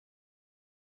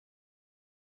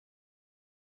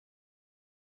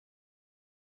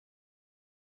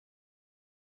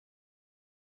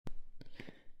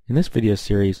In this video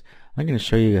series, I'm going to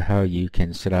show you how you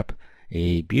can set up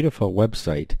a beautiful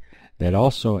website that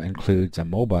also includes a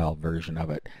mobile version of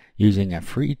it using a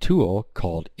free tool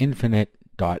called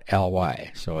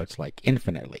infinite.ly. So it's like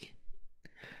infinitely.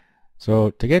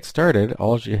 So to get started,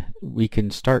 we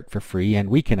can start for free, and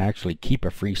we can actually keep a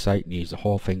free site and use the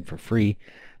whole thing for free.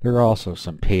 There are also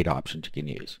some paid options you can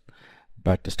use.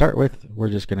 But to start with,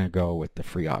 we're just going to go with the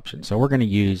free option. So we're going to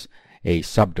use a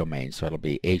subdomain, so it'll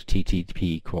be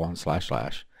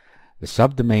http://. The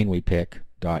subdomain we pick,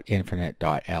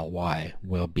 .infinite.ly,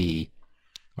 will be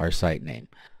our site name.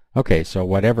 Okay, so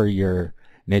whatever your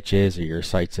niche is or your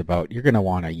site's about, you're going to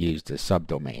want to use the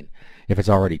subdomain. If it's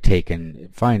already taken,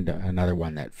 find another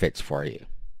one that fits for you.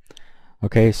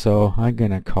 Okay, so I'm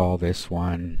going to call this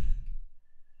one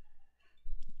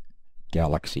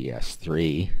Galaxy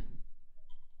S3.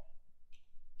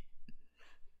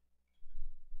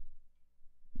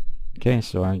 Okay,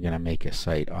 so I'm going to make a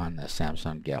site on the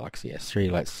Samsung Galaxy S3.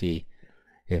 Let's see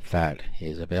if that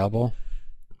is available.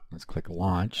 Let's click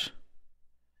Launch.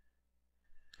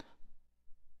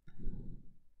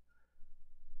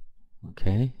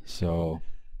 Okay, so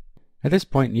at this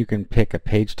point you can pick a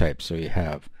page type. So you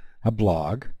have a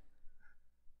blog,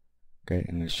 okay,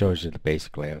 and it shows you the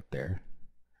basic layout there.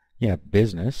 You have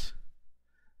business,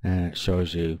 and it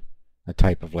shows you the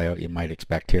type of layout you might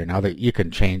expect here. Now that you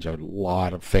can change a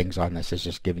lot of things on this, it's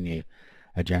just giving you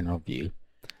a general view.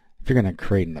 If you're going to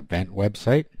create an event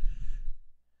website,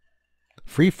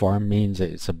 freeform means that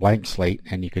it's a blank slate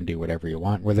and you can do whatever you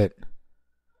want with it.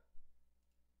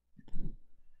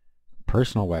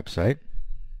 Personal website,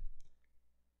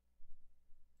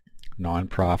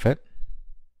 nonprofit,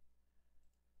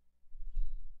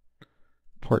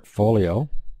 portfolio,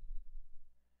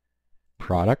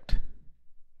 product,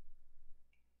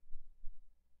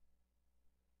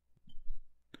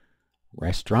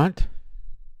 restaurant,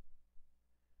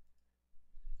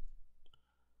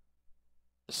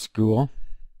 school,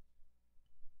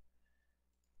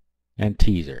 and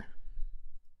teaser.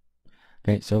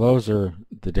 Okay, so those are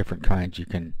the different kinds you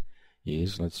can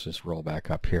use. Let's just roll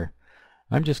back up here.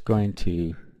 I'm just going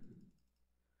to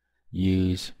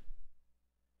use,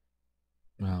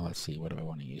 well, let's see, what do I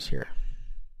want to use here?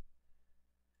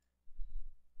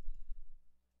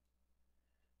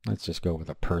 Let's just go with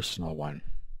a personal one.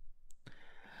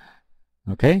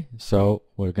 Okay, so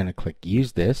we're going to click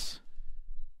Use This.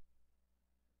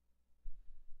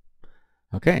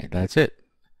 Okay, that's it.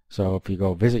 So if you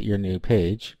go visit your new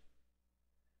page,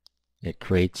 it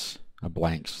creates a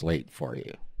blank slate for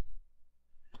you.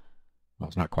 Well,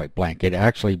 it's not quite blank. It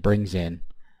actually brings in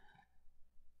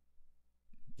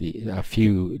a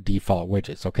few default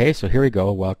widgets. Okay, so here we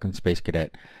go. Welcome, Space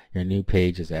Cadet. Your new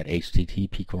page is at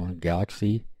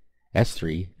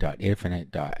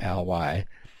http://galaxys3.infinite.ly,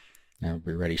 and it'll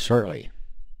be ready shortly.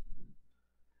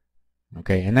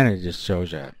 Okay, and then it just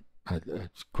shows you a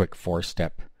quick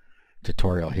 4-step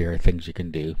tutorial here, things you can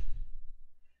do.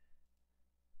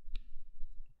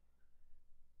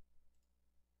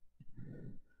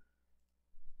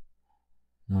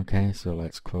 Okay, so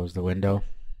let's close the window,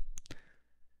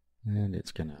 and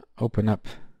it's going to open up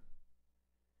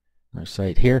our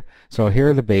site here. So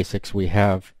here are the basics. We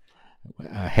have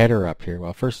a header up here.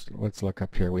 Well, first let's look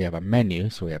up here. We have a menu,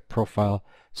 so we have profile,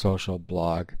 social,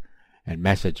 blog, and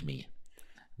message me.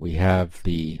 We have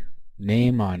the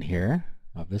name on here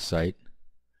of the site,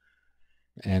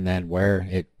 and then where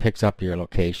it picks up your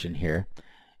location here.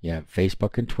 You have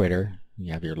Facebook and Twitter.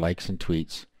 You have your likes and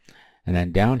tweets, and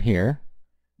then down here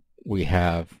we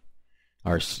have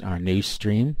our news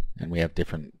stream, and we have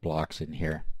different blocks in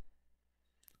here.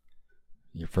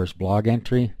 Your first blog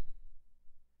entry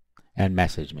and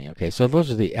message me. Okay, so those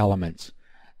are the elements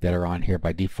that are on here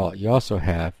by default. You also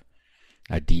have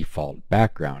a default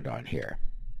background on here.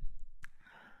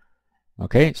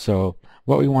 Okay, so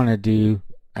what we want to do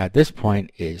at this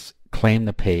point is claim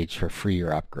the page for free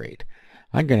or upgrade.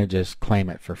 I'm going to just claim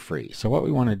it for free. So what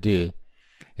we want to do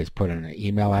is put in an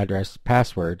email address,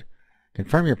 password,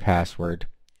 confirm your password.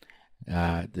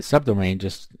 The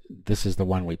subdomain, this is the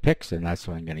one we picked, and that's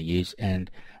what I'm going to use, and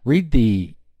read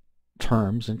the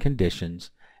terms and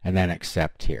conditions and then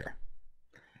accept here,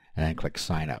 and then click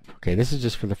sign up. Okay, this is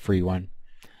just for the free one.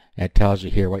 It tells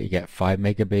you here what you get: 5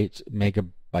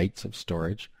 megabytes of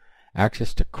storage,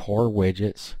 access to core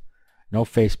widgets, no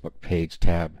Facebook page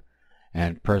tab,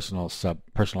 and personalized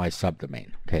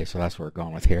subdomain. Okay, so that's what we're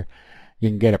going with here. You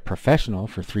can get a professional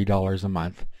for $3 a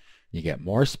month. You get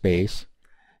more space,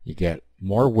 you get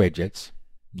more widgets,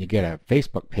 you get a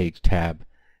Facebook page tab,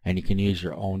 and you can use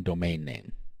your own domain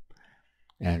name.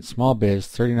 And small biz,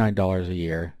 $39 a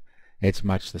year. It's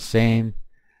much the same.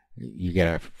 you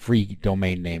get a free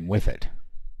domain name with it.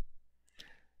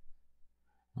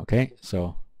 Okay,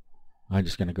 so I'm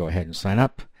just going to go ahead and sign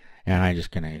up, and I'm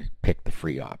just going to pick the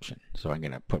free option. So I'm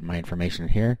going to put my information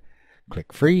here,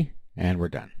 click free, and we're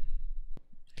done.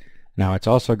 Now it's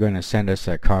also going to send us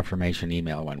a confirmation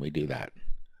email when we do that.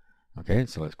 Okay,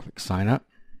 so let's click sign up.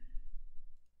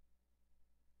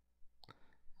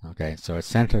 Okay, so it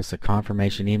sent us a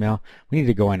confirmation email. We need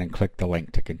to go in and click the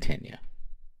link to continue.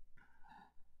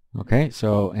 Okay,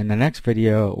 so in the next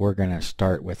video we're going to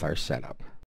start with our setup.